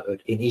Muslim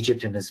Brotherhood in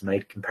Egypt and has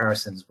made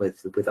comparisons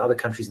with other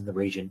countries in the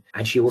region.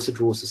 And she also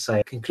draws the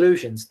same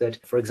conclusions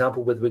that, for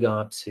example, with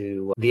regard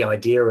to the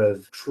idea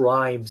of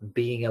tribes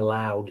being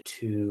allowed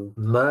to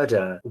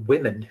murder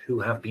women who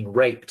have been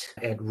raped,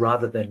 and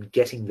rather than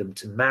getting them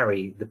to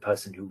marry the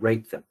person who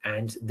raped them.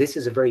 And this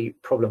is a very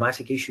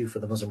problematic issue for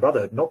the Muslim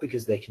Brotherhood, not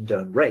because they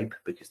condone rape,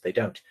 because they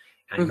don't,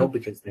 and not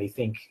because they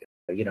think,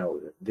 you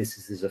know,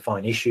 this is a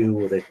fine issue,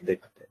 or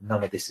that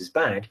none of this is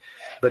bad,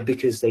 but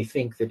because they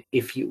think that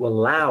if you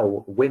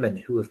allow women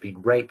who have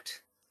been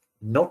raped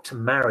not to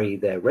marry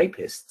their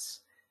rapists,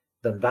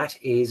 then that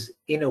is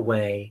in a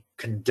way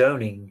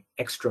condoning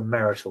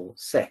extramarital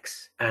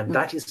sex. And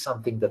that is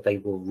something that they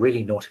will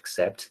really not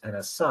accept. And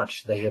as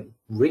such, they have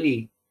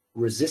really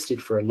resisted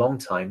for a long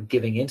time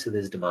giving into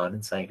this demand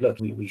and saying, look,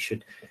 we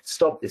should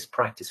stop this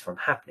practice from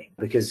happening,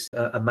 because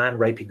a man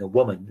raping a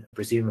woman,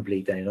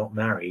 presumably they're not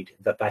married,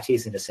 that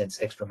is in a sense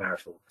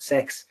extramarital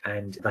sex,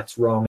 and that's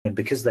wrong. And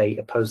because they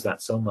opposed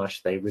that so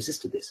much, they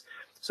resisted this.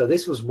 So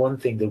this was one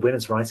thing the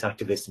women's rights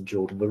activists in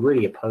Jordan were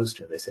really opposed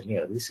to. They said, you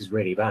know, this is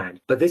really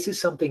bad. But this is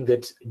something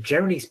that,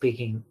 generally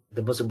speaking,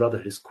 the Muslim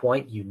Brotherhood is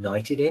quite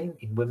united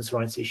in women's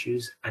rights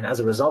issues. And as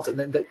a result, and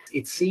then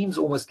it seems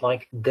almost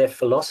like their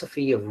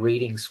philosophy of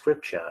reading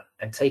scripture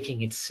and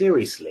taking it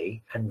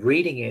seriously and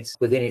reading it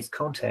within its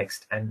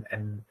context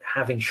and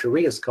having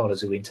Sharia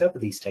scholars who interpret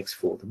these texts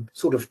for them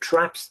sort of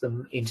traps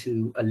them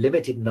into a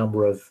limited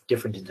number of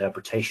different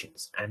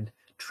interpretations and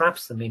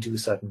traps them into a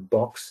certain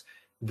box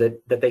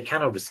that they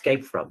cannot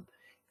escape from.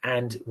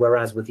 And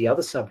whereas with the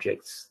other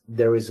subjects,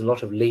 there is a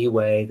lot of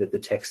leeway that the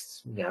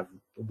texts have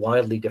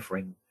wildly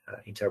differing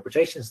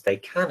interpretations, they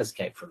can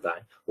escape from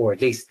that, or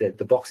at least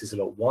the box is a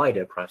lot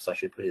wider, perhaps I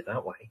should put it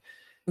that way.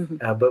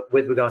 But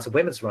with regards to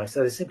women's rights,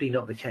 that is simply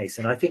not the case.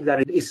 And I think that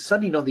it is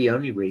certainly not the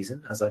only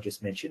reason, as I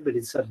just mentioned, but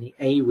it's certainly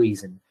a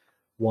reason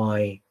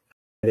why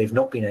they've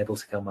not been able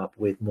to come up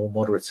with more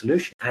moderate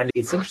solutions. And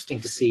it's interesting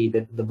to see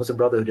that the Muslim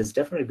Brotherhood has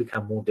definitely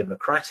become more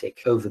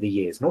democratic over the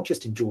years, not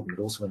just in Jordan,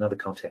 but also in other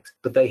contexts.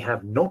 But they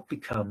have not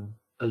become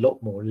a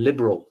lot more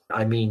liberal.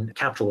 I mean,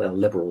 capital L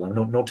liberal.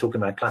 I'm not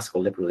talking about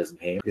classical liberalism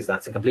here, because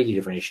that's a completely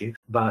different issue.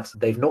 But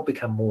they've not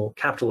become more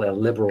capital L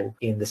liberal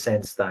in the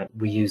sense that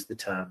we use the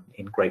term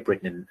in Great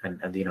Britain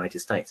and the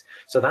United States.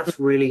 So that's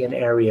really an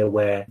area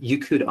where you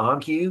could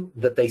argue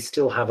that they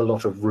still have a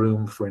lot of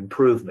room for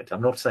improvement.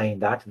 I'm not saying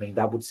that. I mean,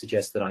 that would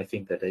suggest that I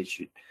think that they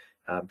should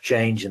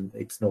change, and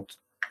it's not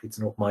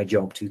my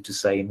job to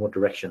say in what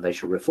direction they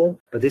should reform.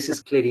 But this is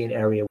clearly an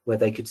area where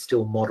they could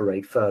still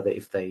moderate further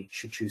if they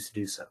should choose to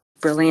do so.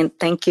 Brilliant.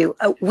 Thank you.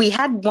 We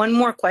had one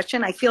more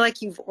question. I feel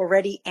like you've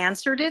already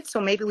answered it, so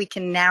maybe we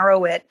can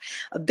narrow it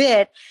a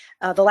bit.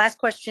 The last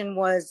question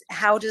was,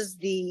 how does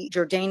the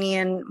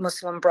Jordanian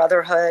Muslim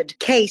Brotherhood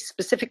case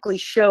specifically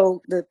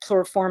show the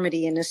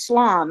pluriformity in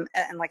Islam?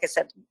 And like I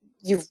said,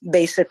 you've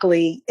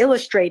basically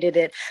illustrated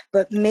it,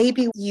 but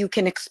maybe you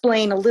can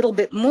explain a little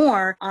bit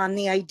more on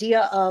the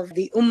idea of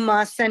the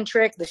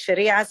Ummah-centric, the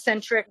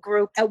Sharia-centric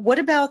group. What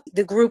about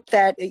the group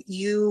that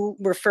you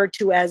referred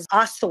to as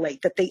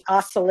oscillate, that they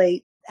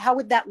oscillate? How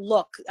would that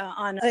look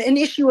on an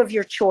issue of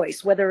your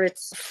choice, whether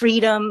it's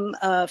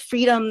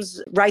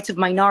freedoms, rights of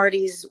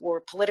minorities,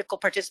 or political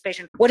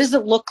participation? What does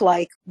it look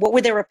like? What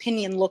would their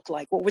opinion look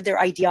like? What would their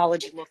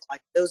ideology look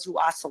like, those who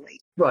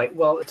oscillate? Right.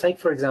 Well, take,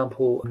 for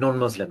example,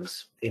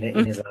 non-Muslims in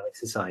Islamic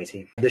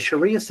society. The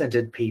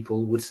Sharia-centered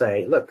people would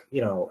say, look,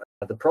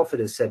 the Prophet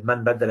has said,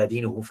 Man baddala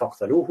deenuhu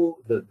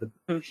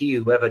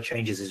faqtaluhu, whoever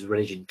changes his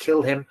religion,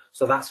 kill him.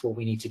 So that's what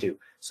we need to do.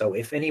 So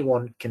if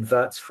anyone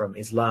converts from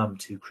Islam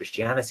to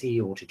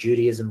Christianity or to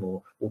Judaism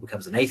or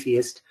becomes an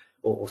atheist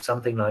or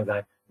something like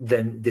that,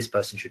 then this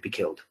person should be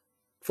killed.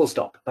 Full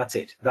stop. That's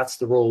it. That's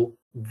the rule.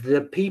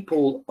 The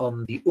people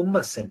on the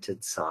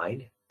Ummah-centered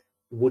side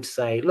would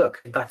say,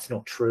 look, that's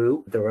not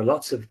true. There are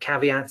lots of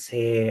caveats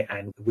here,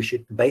 and we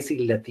should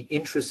basically let the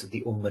interests of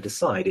the Ummah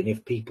decide. And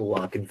if people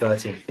are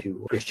converting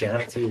to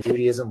Christianity or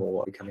Judaism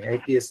or becoming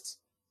atheists,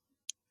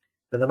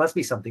 then there must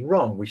be something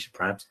wrong. We should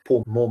perhaps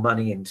pour more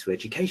money into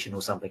education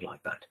or something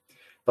like that.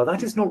 But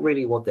that is not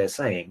really what they're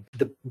saying.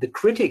 The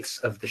critics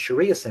of the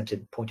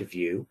Sharia-centered point of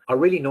view are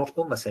really not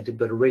Ummah-centered,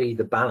 but are really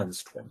the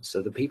balanced ones.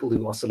 So the people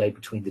who oscillate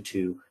between the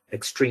two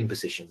extreme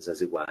positions,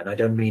 as it were. And I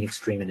don't mean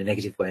extreme in a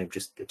negative way of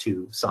just the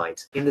two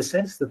sides. In the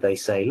sense that they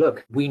say,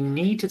 look, we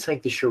need to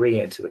take the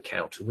Sharia into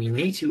account. We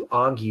need to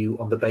argue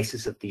on the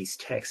basis of these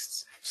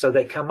texts. So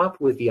they come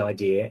up with the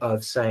idea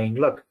of saying,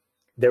 look,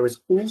 there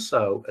is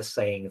also a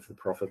saying of the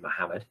Prophet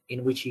Muhammad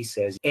in which he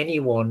says,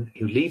 anyone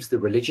who leaves the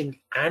religion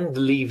and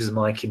leaves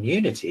my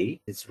community,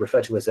 it's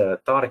referred to as a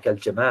tariq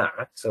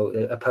al-jama'ah, so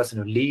a person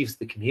who leaves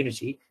the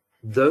community,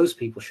 those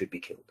people should be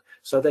killed.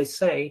 So they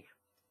say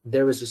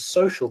there is a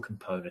social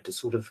component, a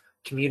sort of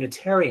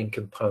communitarian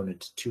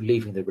component to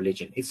leaving the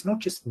religion. It's not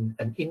just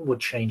an inward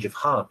change of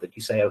heart that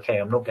you say, okay,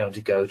 I'm not going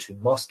to go to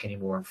mosque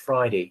anymore on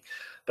Friday,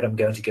 but I'm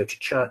going to go to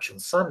church on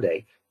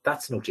Sunday.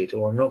 That's not it.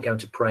 Or I'm not going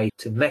to pray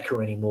to Mecca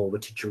anymore,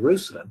 but to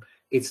Jerusalem.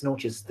 It's not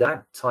just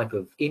that type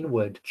of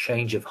inward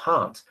change of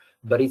heart,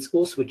 but it's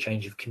also a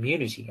change of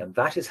community. And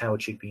that is how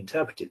it should be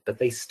interpreted. But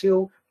they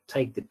still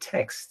take the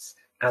texts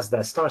as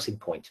their starting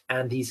point.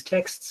 And these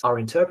texts are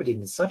interpreted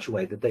in such a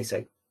way that they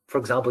say, for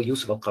example,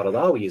 Yusuf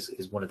al-Qaradawi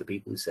is one of the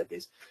people who said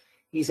this.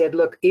 He said,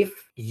 look,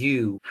 if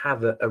you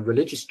have a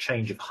religious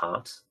change of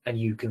heart and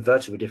you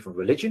convert to a different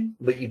religion,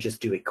 but you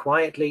just do it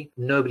quietly,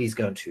 nobody's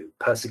going to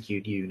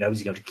persecute you,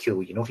 nobody's going to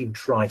kill you, not even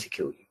try to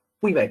kill you.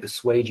 We may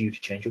persuade you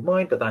to change your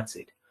mind, but that's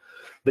it.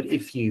 But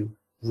if you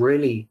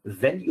really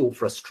vent your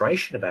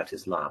frustration about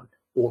Islam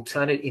or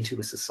turn it into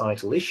a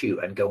societal issue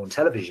and go on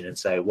television and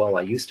say, well,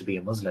 I used to be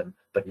a Muslim,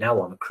 but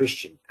now I'm a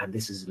Christian, and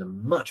this is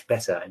much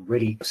better, and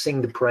really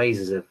sing the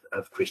praises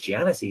of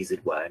Christianity, as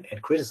it were,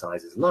 and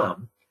criticize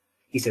Islam,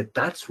 he said,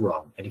 that's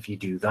wrong. And if you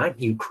do that,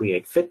 you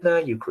create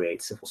fitna, you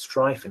create civil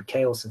strife and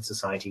chaos in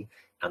society.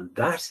 And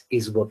that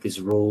is what this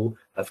rule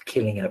of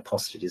killing an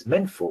apostate is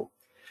meant for.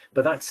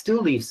 But that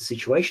still leaves the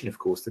situation, of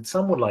course, that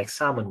someone like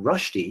Salman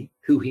Rushdie,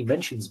 who he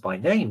mentions by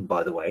name,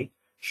 by the way,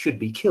 should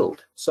be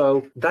killed.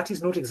 So that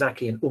is not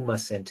exactly an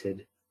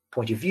Ummah-centered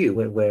point of view,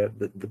 where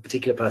the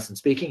particular person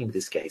speaking, in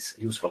this case,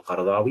 Yusuf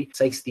al-Qaradawi,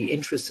 takes the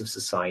interests of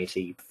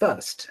society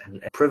first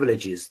and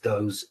privileges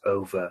those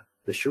over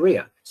the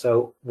Sharia.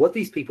 So what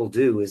these people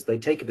do is they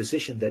take a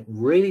position that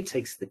really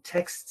takes the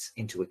texts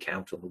into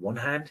account on the one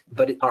hand,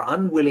 but are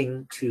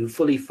unwilling to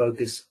fully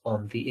focus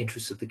on the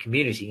interests of the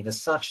community, and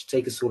as such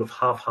take a sort of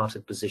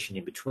half-hearted position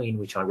in between,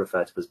 which I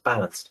refer to as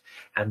balanced.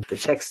 And the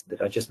text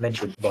that I just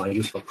mentioned by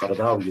Yusuf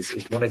al-Qaradawi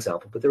is one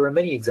example, but there are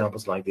many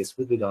examples like this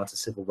with regard to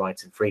civil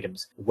rights and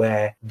freedoms,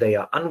 where they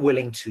are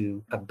unwilling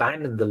to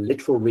abandon the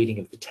literal reading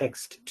of the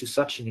text to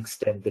such an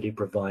extent that it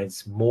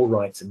provides more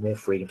rights and more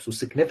freedoms, or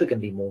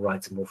significantly more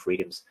rights and more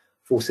freedoms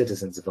for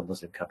citizens of a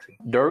Muslim country.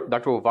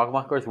 Dr.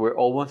 Wagemakers, we're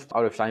almost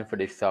out of time for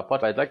this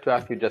pod. I'd like to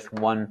ask you just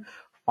one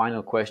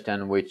final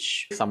question,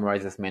 which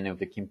summarizes many of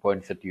the key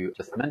points that you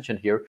just mentioned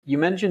here. You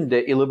mentioned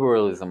the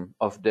illiberalism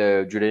of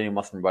the Jordanian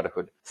Muslim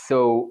Brotherhood.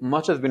 So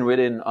much has been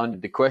written on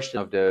the question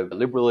of the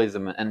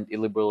liberalism and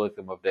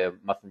illiberalism of the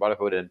Muslim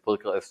Brotherhood and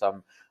political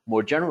Islam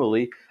more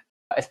generally,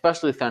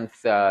 especially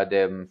since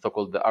the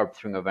so-called Arab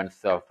Spring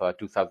events of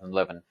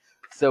 2011.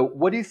 So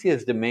what do you see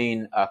as the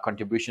main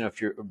contribution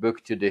of your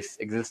book to this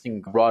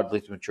existing broad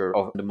literature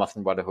of the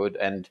Muslim Brotherhood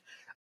and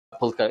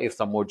political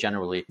Islam more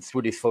generally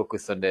through this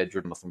focus on the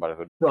Jordanian Muslim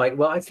Brotherhood? Right.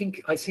 Well, I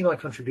think I see my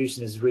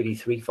contribution as really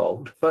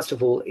threefold. First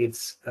of all,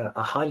 it's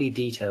a highly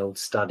detailed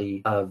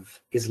study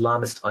of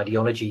Islamist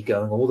ideology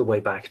going all the way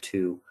back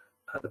to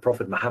the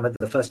Prophet Muhammad.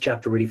 The first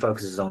chapter really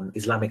focuses on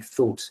Islamic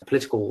thought,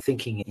 political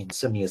thinking in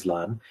Sunni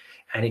Islam,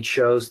 and it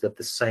shows that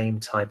the same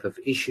type of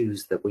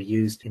issues that were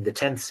used in the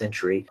 10th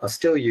century are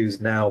still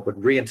used now, but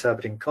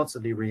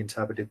constantly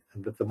reinterpreted,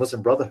 and that the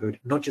Muslim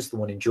Brotherhood, not just the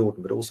one in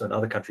Jordan, but also in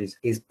other countries,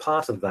 is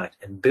part of that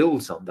and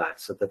builds on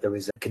that, so that there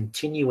is a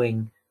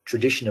continuing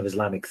tradition of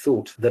Islamic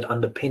thought that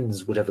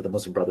underpins whatever the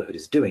Muslim Brotherhood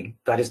is doing.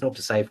 That is not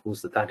to say, of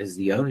course, that that is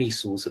the only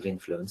source of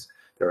influence.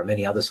 There are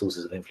many other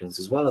sources of influence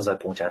as well, as I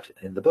point out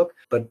in the book.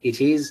 But it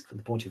is, from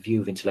the point of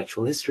view of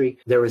intellectual history,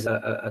 there is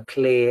a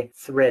clear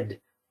thread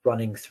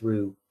running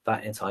through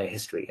that entire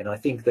history. And I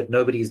think that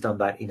nobody has done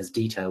that in as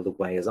detailed a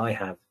way as I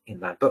have in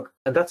that book.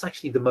 And that's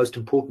actually the most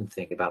important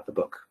thing about the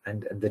book.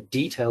 And the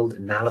detailed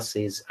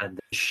analysis and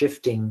the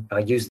shifting, I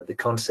use the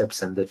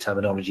concepts and the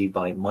terminology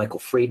by Michael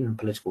Frieden,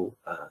 political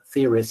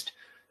theorist,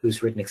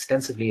 who's written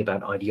extensively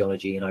about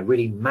ideology. And I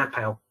really map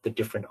out the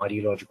different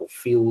ideological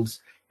fields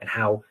and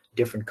how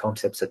different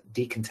concepts are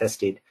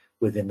decontested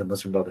within the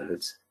Muslim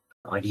Brotherhood's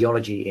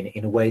ideology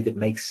in a way that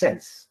makes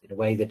sense, in a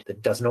way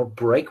that does not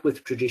break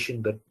with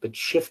tradition, but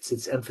shifts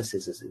its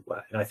emphasis, as it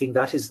were. And I think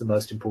that is the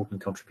most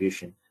important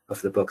contribution of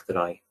the book that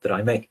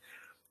I make.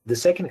 The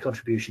second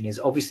contribution is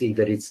obviously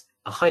that it's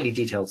a highly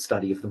detailed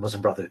study of the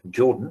Muslim Brotherhood in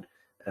Jordan.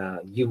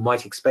 You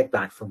might expect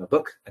that from a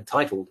book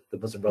entitled The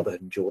Muslim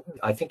Brotherhood in Jordan.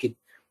 I think it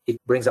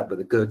brings up with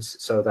the goods,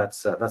 so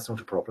that's not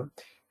a problem.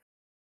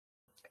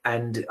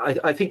 And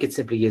I think it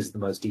simply is the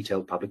most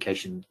detailed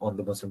publication on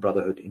the Muslim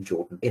Brotherhood in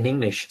Jordan, in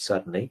English,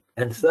 certainly.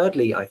 And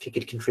thirdly, I think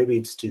it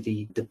contributes to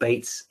the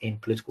debates in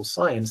political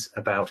science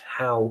about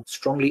how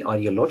strongly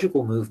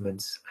ideological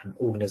movements and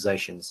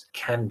organizations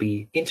can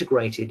be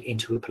integrated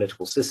into a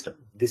political system.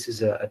 This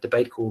is a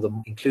debate called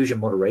the inclusion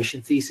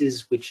moderation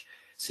thesis, which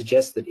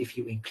suggests that if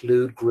you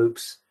include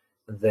groups,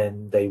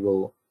 then they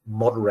will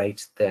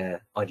moderate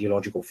their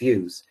ideological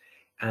views.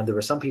 And there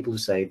are some people who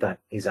say that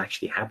is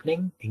actually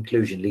happening.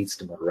 Inclusion leads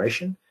to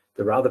moderation.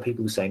 There are other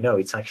people who say, no,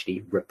 it's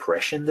actually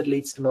repression that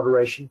leads to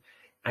moderation.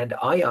 And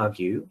I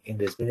argue, in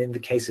the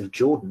case of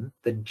Jordan,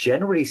 that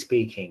generally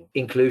speaking,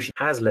 inclusion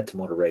has led to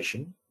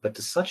moderation, but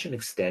to such an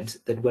extent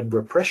that when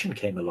repression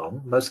came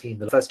along, mostly in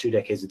the first 2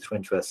 decades of the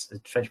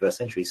 21st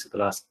century, so the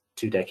last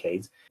 2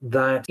 decades,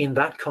 that in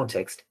that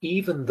context,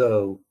 even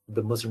though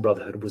the Muslim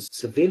Brotherhood was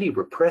severely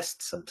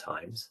repressed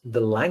sometimes,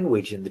 the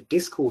language and the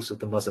discourse of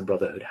the Muslim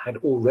Brotherhood had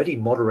already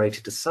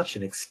moderated to such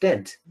an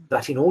extent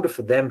that in order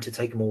for them to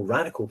take a more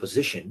radical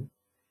position,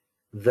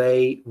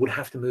 they would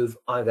have to move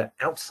either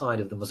outside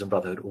of the Muslim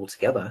Brotherhood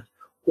altogether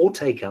or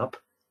take up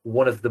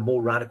one of the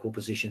more radical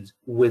positions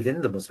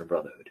within the Muslim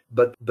Brotherhood.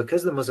 But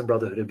because the Muslim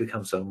Brotherhood had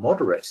become so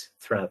moderate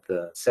throughout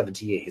the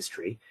 70-year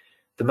history,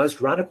 the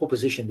most radical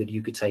position that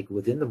you could take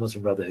within the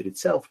Muslim Brotherhood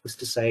itself was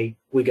to say,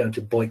 we're going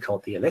to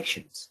boycott the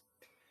elections.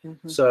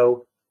 Mm-hmm.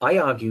 So I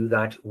argue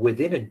that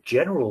within a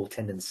general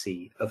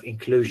tendency of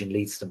inclusion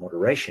leads to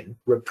moderation,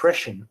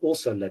 repression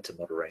also led to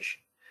moderation.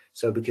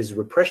 So because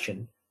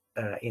repression,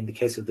 in the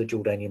case of the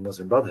Jordanian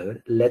Muslim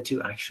Brotherhood, led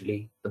to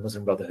actually the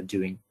Muslim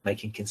Brotherhood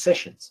making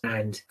concessions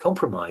and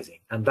compromising.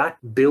 And that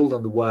built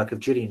on the work of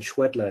Gillian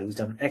Schwedler, who's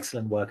done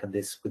excellent work on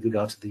this with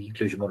regard to the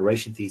inclusion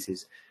moderation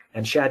thesis,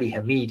 and Shadi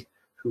Hamid,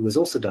 who has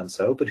also done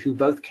so, but who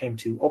both came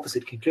to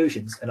opposite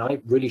conclusions. And I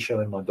really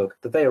show in my book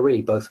that they are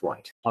really both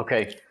right.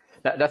 Okay.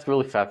 That's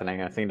really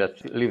fascinating. I think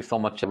that leaves so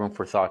much room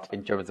for thought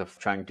in terms of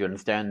trying to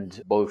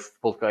understand both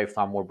political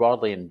Islam more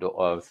broadly and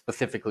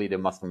specifically the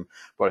Muslim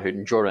Brotherhood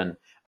in Jordan,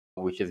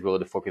 which is really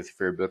the focus of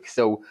your book.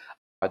 So,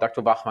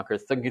 Dr.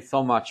 Wagemakers, thank you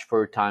so much for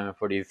your time and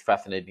for these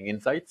fascinating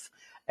insights.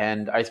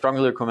 And I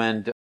strongly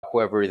recommend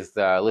whoever is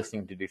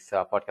listening to this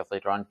podcast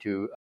later on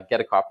to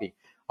get a copy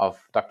of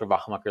Dr.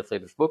 Wagemakers'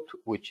 latest book,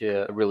 which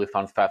really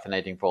sounds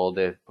fascinating for all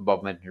the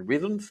above-mentioned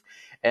reasons.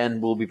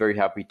 And we'll be very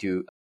happy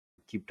to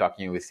keep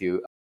talking with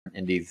you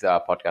in these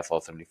podcasts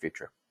also in the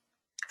future.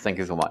 Thank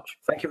you so much.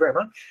 Thank you very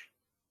much.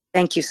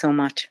 Thank you so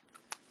much.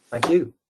 Thank you.